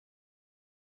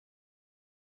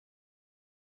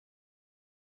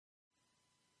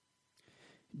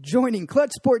Joining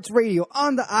Clutch Sports Radio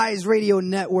on the Eyes Radio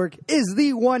Network is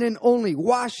the one and only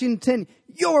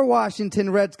your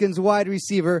Washington Redskins wide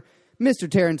receiver,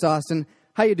 Mr. Terrence Austin.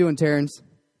 How you doing, Terrence?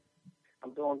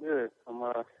 I'm doing good. I'm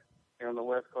here on the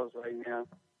West Coast right now,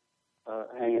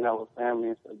 hanging out with family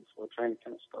and stuff before training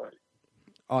camp started.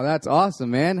 Oh, that's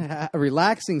awesome, man.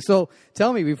 Relaxing. So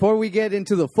tell me, before we get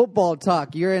into the football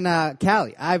talk, you're in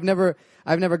Cali. I've never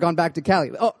gone back to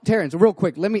Cali. Oh, Terrence, real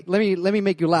quick, let me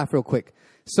make you laugh real quick.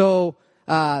 So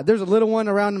there's a little one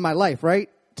around in my life, right?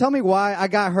 Tell me why I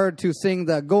got her to sing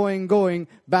the going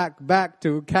back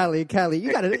to Cali.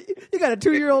 You got a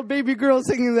 2-year-old baby girl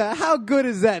singing that. How good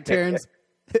is that, Terrence?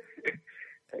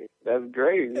 That's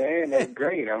great, man. That's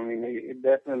great. I mean, it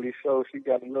definitely shows she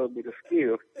got a little bit of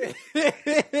skill.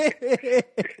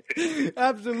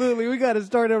 Absolutely. We got to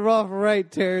start her off right,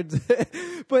 Terrence.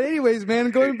 But anyways,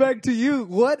 man, going back to you,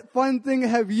 what fun thing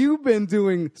have you been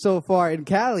doing so far in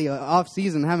Cali, off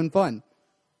season, having fun?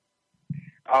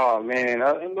 Oh, man,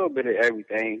 a little bit of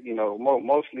everything. You know,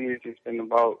 mostly it's just been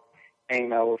about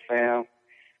hanging out with fam.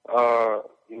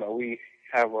 We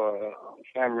have a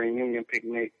family reunion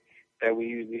picnic that we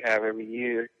usually have every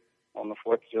year on the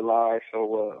 4th of July.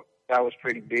 So that was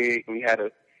pretty big. We had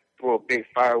to throw a big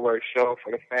fireworks show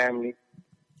for the family.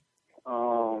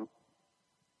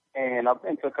 And I've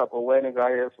been to a couple of weddings out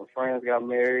here. Some friends got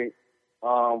married.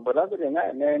 But other than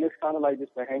that, man, it's kind of like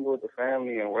just been hanging with the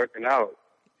family and working out.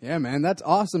 Yeah, man, that's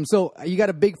awesome. So you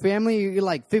got a big family? You're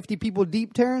like 50 people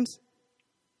deep, Terrence?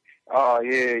 Oh,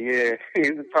 yeah.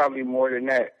 It's probably more than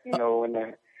that, when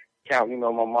I count, my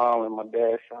mom and my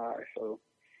dad's side. So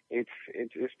it's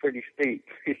pretty steep.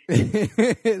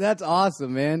 That's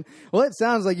awesome, man. Well, it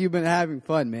sounds like you've been having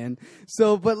fun, man.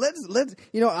 So, but let's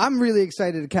I'm really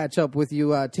excited to catch up with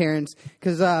you, Terrence,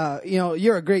 because,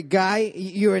 you're a great guy.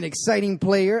 You're an exciting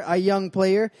player, a young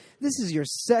player. This is your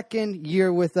second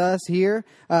year with us here.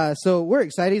 So we're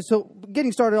excited. So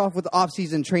getting started off with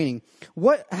off-season training,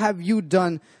 what have you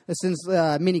done since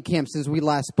mini camp, since we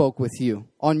last spoke with you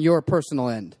on your personal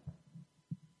end?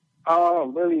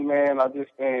 Really, man, I've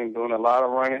just been doing a lot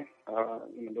of running,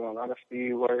 doing a lot of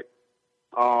speed work,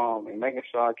 and making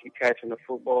sure I keep catching the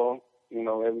football,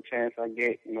 every chance I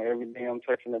get, every day I'm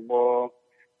touching the ball,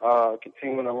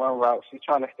 continuing to run routes, just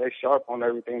trying to stay sharp on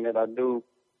everything that I do,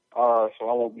 so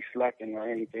I won't be slacking or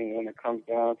anything when it comes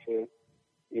down to,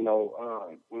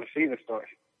 when the season starts.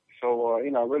 So,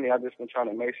 really, I've just been trying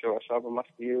to make sure I sharpen my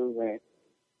skills and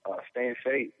stay in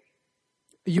shape.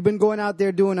 You've been going out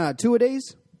there doing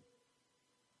two-a-days?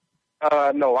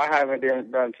 No, I haven't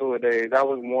done 2 a days. That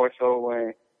was more so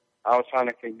when I was trying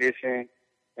to condition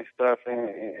and stuff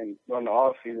and during the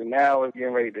off season. Now it's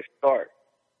getting ready to start,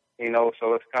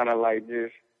 so it's kind of like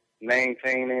just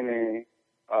maintaining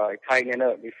and tightening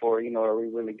up before, we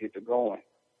really get to going.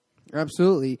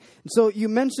 Absolutely. So you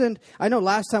mentioned, I know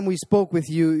last time we spoke with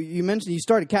you, you mentioned you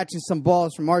started catching some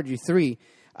balls from RG3.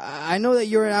 I know that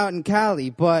you're out in Cali,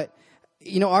 but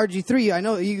RG3, I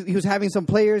know he was having some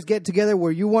players get together.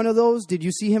 Were you one of those? Did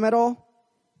you see him at all?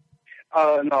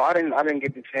 No, I didn't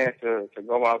get the chance to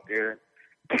go out there.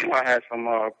 I had some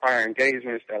prior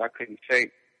engagements that I couldn't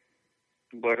shake.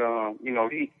 But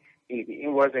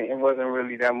it wasn't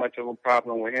really that much of a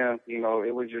problem with him.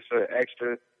 It was just an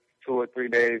extra 2 or 3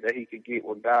 days that he could get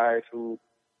with guys who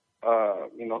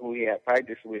he had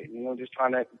practice with. Just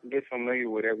trying to get familiar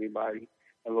with everybody,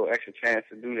 a little extra chance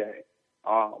to do that.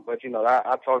 But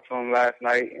I talked to him last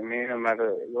night, and me and him had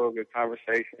a real good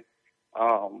conversation.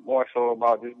 More so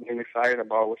about just being excited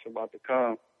about what's about to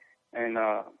come, and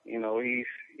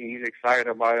he's excited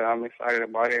about it. I'm excited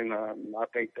about it, and I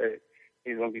think that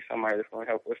he's going to be somebody that's going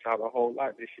to help us out a whole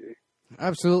lot this year.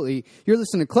 Absolutely. You're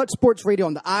listening to Clutch Sports Radio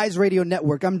on the Eyes Radio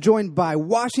Network. I'm joined by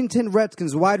Washington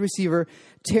Redskins wide receiver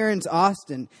Terrence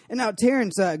Austin. And now,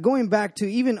 Terrence, going back to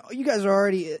you guys are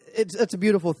already, it's a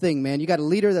beautiful thing, man. You got a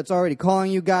leader that's already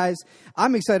calling you guys.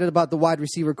 I'm excited about the wide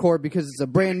receiver core because it's a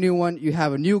brand new one. You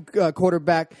have a new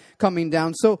quarterback coming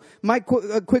down. So my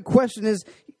quick question is,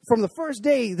 from the first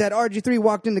day that RG3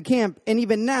 walked into camp, and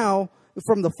even now,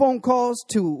 from the phone calls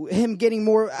to him getting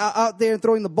more out there and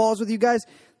throwing the balls with you guys,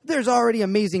 there's already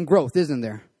amazing growth, isn't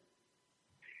there?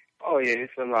 Oh yeah,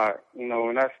 it's a lot,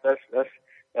 and that's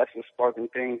what's sparking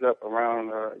things up around,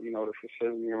 the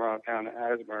facility around town in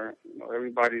Asburn.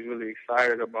 Everybody's really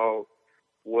excited about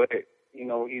what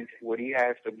he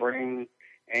has to bring,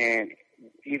 and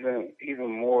even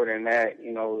more than that,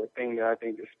 the thing that I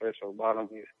think is special about him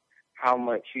is how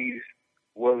much he's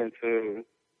willing to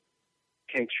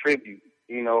contribute.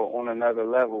 On another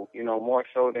level, more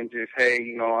so than just,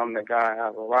 hey, I'm the guy,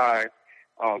 I've arrived.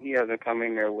 He hasn't come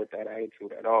in there with that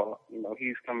attitude at all.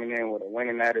 He's coming in with a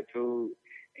winning attitude.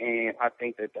 And I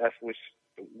think that that's what's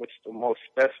the most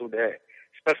special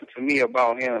to me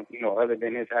about him, you know, other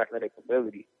than his athletic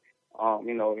ability.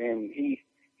 You know, and he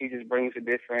just brings a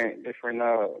different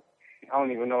I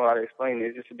don't even know how to explain it.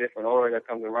 It's just a different aura that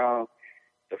comes around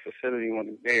the facility when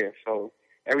it's there. So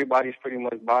everybody's pretty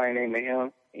much buying into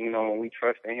him, you know, and we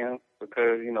trust in him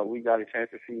because, you know, we got a chance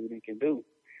to see what he can do.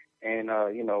 And,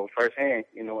 you know, firsthand,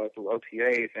 you know, through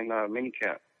OTAs and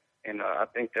minicamp. And I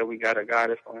think that we got a guy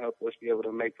that's going to help us be able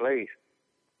to make plays.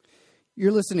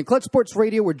 You're listening to Clutch Sports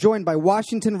Radio. We're joined by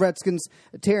Washington Redskins,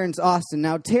 Terrence Austin.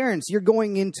 Now, Terrence, you're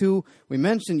going into, we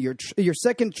mentioned, your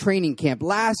second training camp.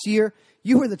 Last year,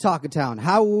 you were the talk of town.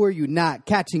 How were you not?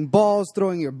 Catching balls,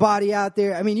 throwing your body out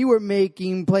there. I mean, you were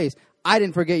making plays. I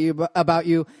didn't forget about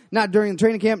you, not during the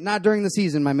training camp, not during the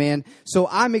season, my man. So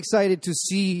I'm excited to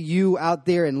see you out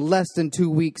there in less than 2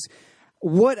 weeks.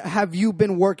 What have you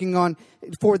been working on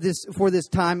for this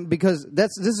time? Because this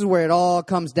is where it all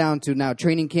comes down to now,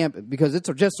 training camp, because it's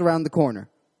just around the corner.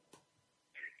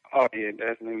 Oh yeah,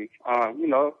 definitely. You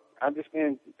know, I've just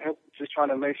been trying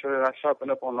to make sure that I sharpen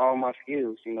up on all my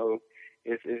skills. You know,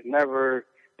 it's never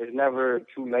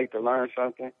too late to learn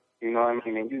something. You know what I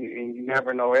mean? And you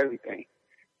never know everything.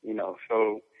 You know,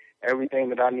 so everything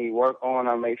that I need work on,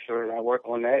 I make sure that I work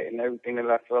on that, and everything that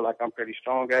I feel like I'm pretty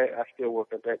strong at, I still work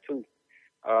at that too.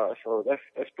 So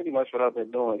that's pretty much what I've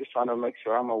been doing, just trying to make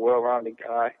sure I'm a well-rounded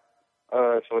guy,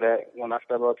 so that when I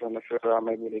step out on the field, I'm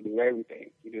able to do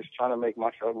everything. Just trying to make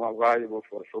myself more valuable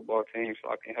for the football team so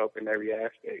I can help in every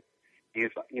aspect.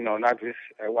 It's, you know, not just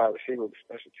at wide receiver, but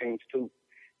special teams too.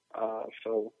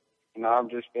 So, you know, I've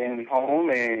just been home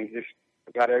and just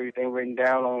got everything written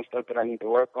down on stuff that I need to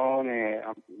work on, and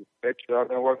I bet you I've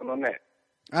been working on that.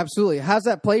 Absolutely. How's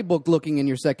that playbook looking in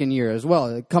your second year as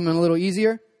well? Coming a little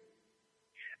easier?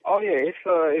 Oh yeah,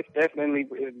 it's definitely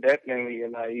a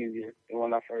lot easier than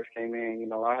when I first came in. You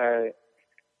know, I had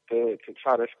to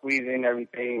try to squeeze in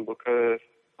everything because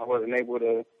I wasn't able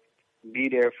to be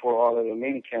there for all of the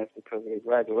mini camps because of the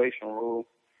graduation rule.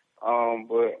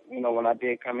 But you know, when I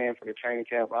did come in for the training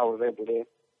camp, I was able to,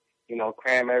 you know,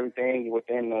 cram everything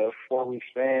within the 4-week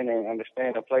span and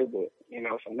understand the playbook. You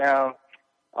know, so now,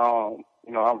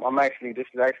 you know, this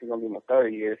is actually going to be my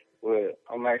third year, but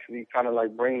I'm actually kind of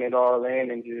like bringing it all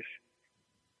in and just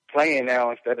playing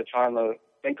now instead of trying to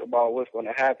think about what's going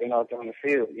to happen out there on the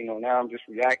field. You know, now I'm just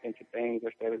reacting to things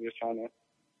instead of just trying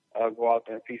to go out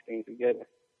there and piece things together.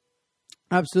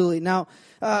 Absolutely. Now,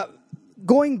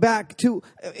 going back to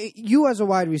you as a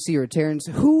wide receiver, Terrence,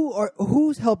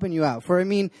 who's helping you out?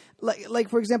 Like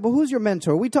for example, who's your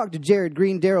mentor? We talked to Jared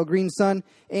Green, Darryl Green's son,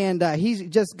 and he's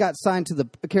just got signed to the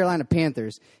Carolina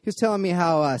Panthers. He was telling me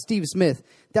how Steve Smith,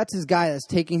 that's his guy that's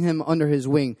taking him under his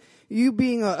wing. You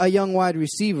being a young wide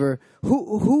receiver,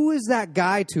 who is that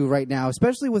guy to right now,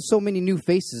 especially with so many new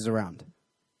faces around?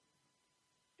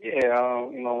 Yeah,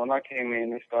 you know, when I came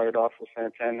in, it started off with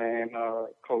Santana and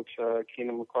Coach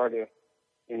Keenan McCarter.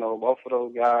 You know, both of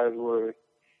those guys were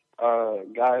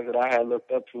guys that I had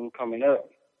looked up to coming up.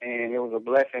 And it was a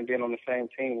blessing being on the same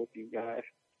team with these guys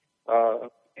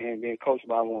and being coached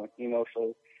by one. You know,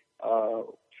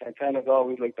 so Santana's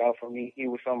always looked out for me. He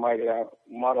was somebody that I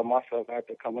modeled myself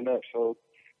after coming up. So,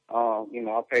 you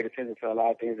know, I paid attention to a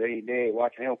lot of things that he did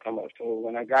watching him come up. So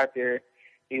when I got there,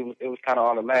 it was kind of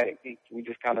automatic. We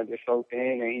just kind of just soaked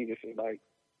in, and he just like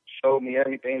showed me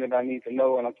everything that I need to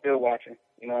know, and I'm still watching.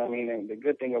 You know what I mean? And the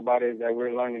good thing about it is that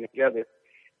we're learning together,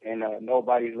 and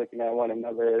nobody's looking at one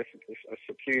another as a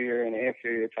superior and an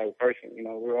inferior type of person. You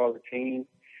know, we're all a team,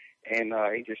 and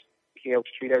he helps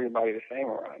treat everybody the same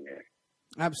around there.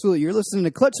 Absolutely. You're listening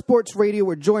to Clutch Sports Radio.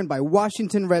 We're joined by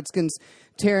Washington Redskins,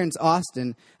 Terrence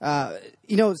Austin.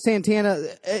 You know, Santana,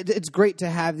 it's great to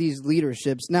have these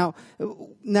leaderships. Now,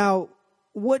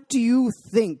 what do you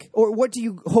think, or what do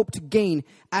you hope to gain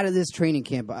out of this training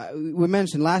camp? We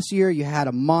mentioned last year you had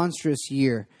a monstrous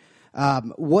year.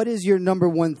 What is your number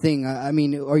one thing? I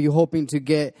mean, are you hoping to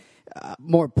get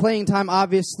more playing time?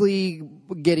 Obviously,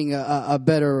 getting a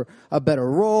better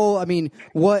role. I mean,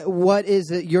 what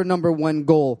is your number one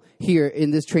goal here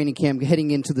in this training camp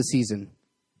heading into the season?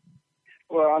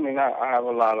 Well, I mean, I have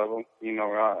a lot of them. You know,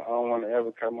 I don't want to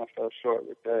ever cut myself short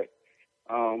with that.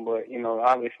 But you know,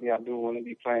 obviously, I do want to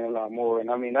be playing a lot more, and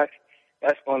I mean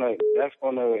that's gonna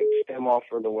stem off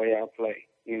of the way I play.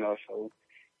 You know, so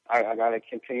I gotta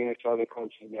continue to tell the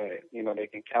coaches that, you know, they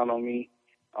can count on me.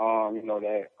 You know,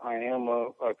 that I am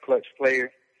a clutch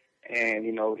player, and,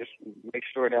 you know, just make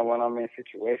sure that when I'm in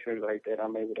situations like that,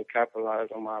 I'm able to capitalize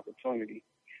on my opportunity.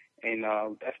 And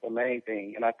that's the main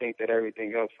thing. And I think that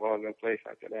everything else falls in place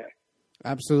after that.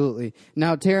 Absolutely.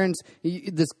 Now, Terrence,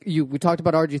 we talked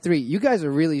about RG3. You guys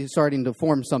are really starting to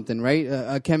form something, right?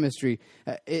 A chemistry.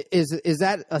 Is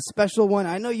that a special one?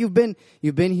 I know you've been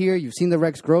here. You've seen the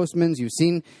Rex Grossmans. You've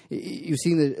seen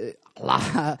the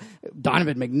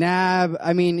Donovan McNabb.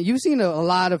 I mean, you've seen a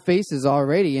lot of faces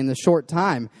already in the short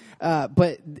time.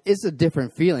 But it's a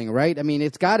different feeling, right? I mean,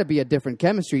 it's got to be a different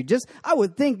chemistry. Just, I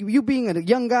would think, you being a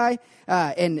young guy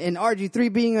and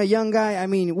RG3 being a young guy, I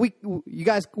mean, we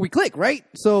click, right?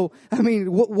 So, I mean,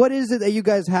 what is it that you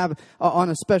guys have on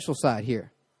a special side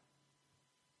here?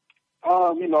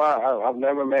 I've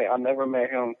never met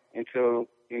him until,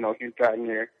 he's gotten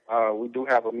here. We do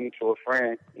have a mutual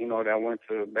friend, that went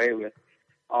to Baylor.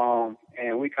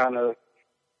 And we kind of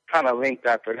linked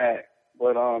after that.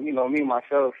 But, me,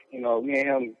 myself, me and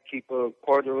him keep a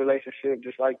cordial relationship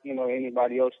just like,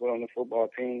 anybody else would on the football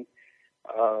team.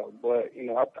 But,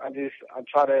 I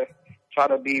try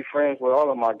to be friends with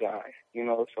all of my guys,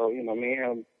 so, me and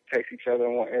him text each other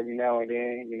every now and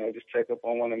then, just check up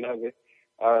on one another.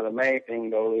 The main thing,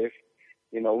 though, is,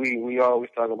 we always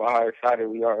talk about how excited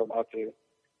we are about the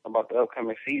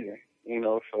upcoming season,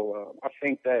 so I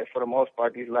think that for the most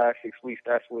part, these last 6 weeks,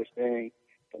 that's what's been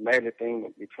the major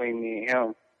thing between me and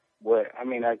him. But, I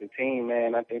mean, as a team,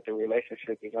 man, I think the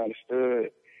relationship is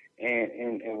understood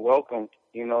and welcomed,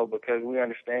 because we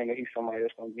understand that he's somebody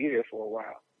that's going to be there for a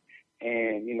while.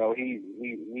 And,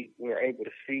 we're able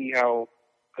to see how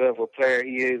good of a player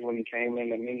he is when he came in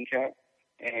the minicamp,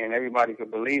 and everybody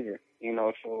could believe it,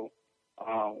 so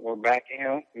we're backing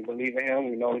him. We believe in him.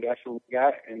 We know that's who we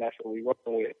got, and that's what we're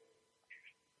working with.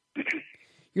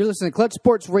 You're listening to Clutch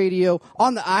Sports Radio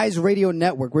on the Eyes Radio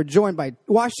Network. We're joined by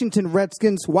Washington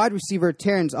Redskins wide receiver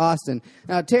Terrence Austin.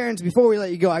 Now, Terrence, before we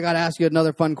let you go, I got to ask you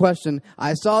another fun question.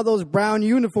 I saw those brown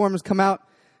uniforms come out.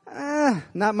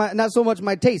 Not so much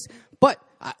my taste. But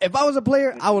if I was a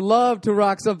player, I would love to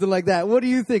rock something like that. What do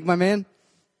you think, my man?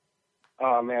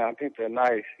 Oh, man, I think they're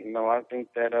nice. I think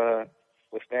that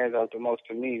what stands out the most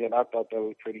to me that I thought that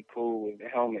was pretty cool was the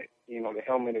helmet. The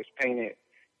helmet is painted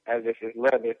as if it's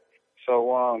leather.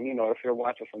 So, if you're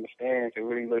watching from the stands, it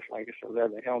really looks like it's a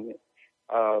leather helmet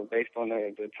based on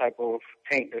the type of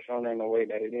paint that's on there and the way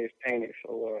that it is painted.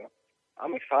 So,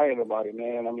 I'm excited about it,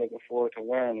 man. I'm looking forward to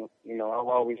wearing them. I've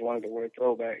always wanted to wear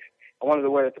throwbacks. I wanted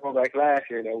to wear the throwbacks last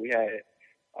year that we had.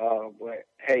 But,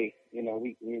 hey,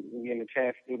 we getting a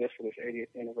chance to do this for this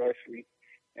 80th anniversary.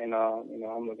 And,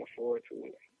 I'm looking forward to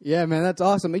it. Yeah, man, that's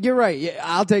awesome. You're right. Yeah,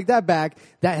 I'll take that back.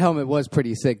 That helmet was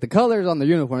pretty sick. The colors on the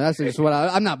uniform, that's just what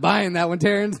I'm not buying that one,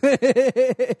 Terrence.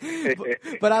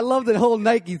 but I love the whole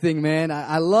Nike thing, man.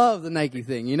 I love the Nike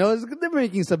thing. They're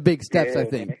making some big steps, I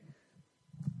think. Man.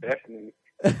 Definitely.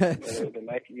 The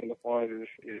Nike uniforms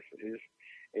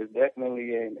is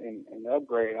definitely an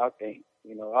upgrade, I think.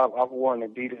 I've worn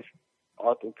Adidas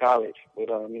all through college,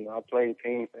 but, I played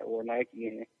teams that wore Nike,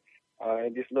 and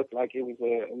it just looked like it was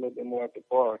a little bit more at the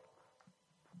par.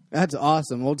 That's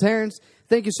awesome. Well, Terrence,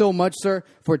 thank you so much, sir,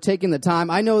 for taking the time.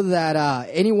 I know that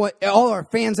all our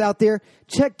fans out there,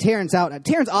 check Terrence out at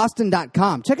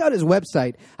terrenceaustin.com. Check out his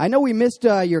website. I know we missed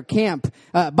your camp.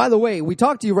 By the way, we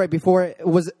talked to you right before.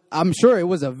 I'm sure it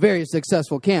was a very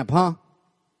successful camp, huh?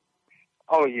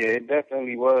 Oh, yeah, it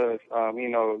definitely was.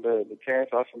 The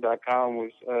terrenceaustin.com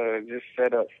was just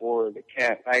set up for the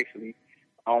camp, actually.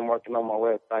 I'm working on my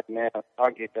website now.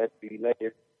 I'll get that to you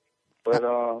later. But,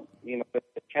 the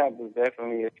camp was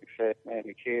definitely a success, man.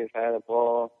 The kids had a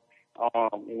ball.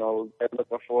 They're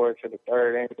looking forward to the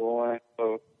third annual one.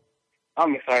 So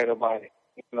I'm excited about it.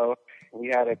 We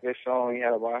had a good showing. We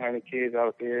had about 100 kids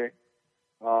out there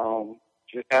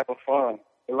just having fun.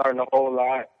 They learned a whole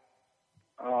lot.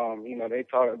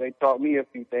 They taught me a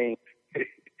few things.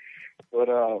 But,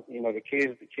 the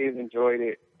kids enjoyed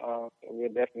it. We'll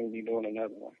definitely be doing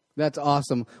another one. That's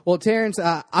awesome. Well, Terrence,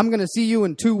 I'm going to see you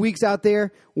in 2 weeks out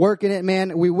there working it,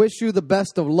 man. We wish you the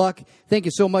best of luck. Thank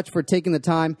you so much for taking the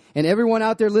time. And everyone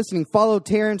out there listening, follow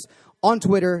Terrence on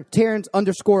Twitter,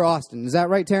 Terrence_Austin. Is that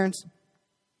right, Terrence?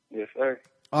 Yes, sir.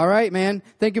 All right, man.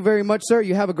 Thank you very much, sir.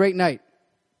 You have a great night.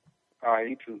 All right,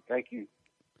 you too. Thank you.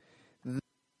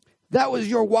 That was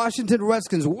your Washington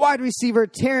Redskins wide receiver,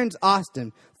 Terrence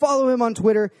Austin. Follow him on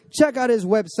Twitter. Check out his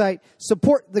website.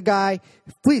 Support the guy.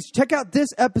 Please check out this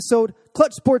episode,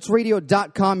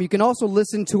 clutchsportsradio.com. You can also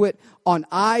listen to it on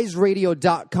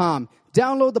eyesradio.com.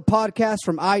 Download the podcast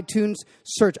from iTunes.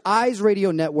 Search Eyes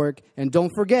Radio Network. And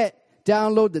don't forget,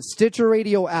 download the Stitcher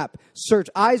Radio app. Search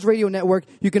Eyes Radio Network.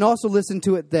 You can also listen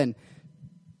to it then.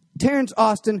 Terrence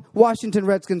Austin, Washington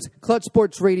Redskins, Clutch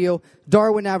Sports Radio,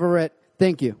 Darwin Navarrete.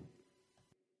 Thank you.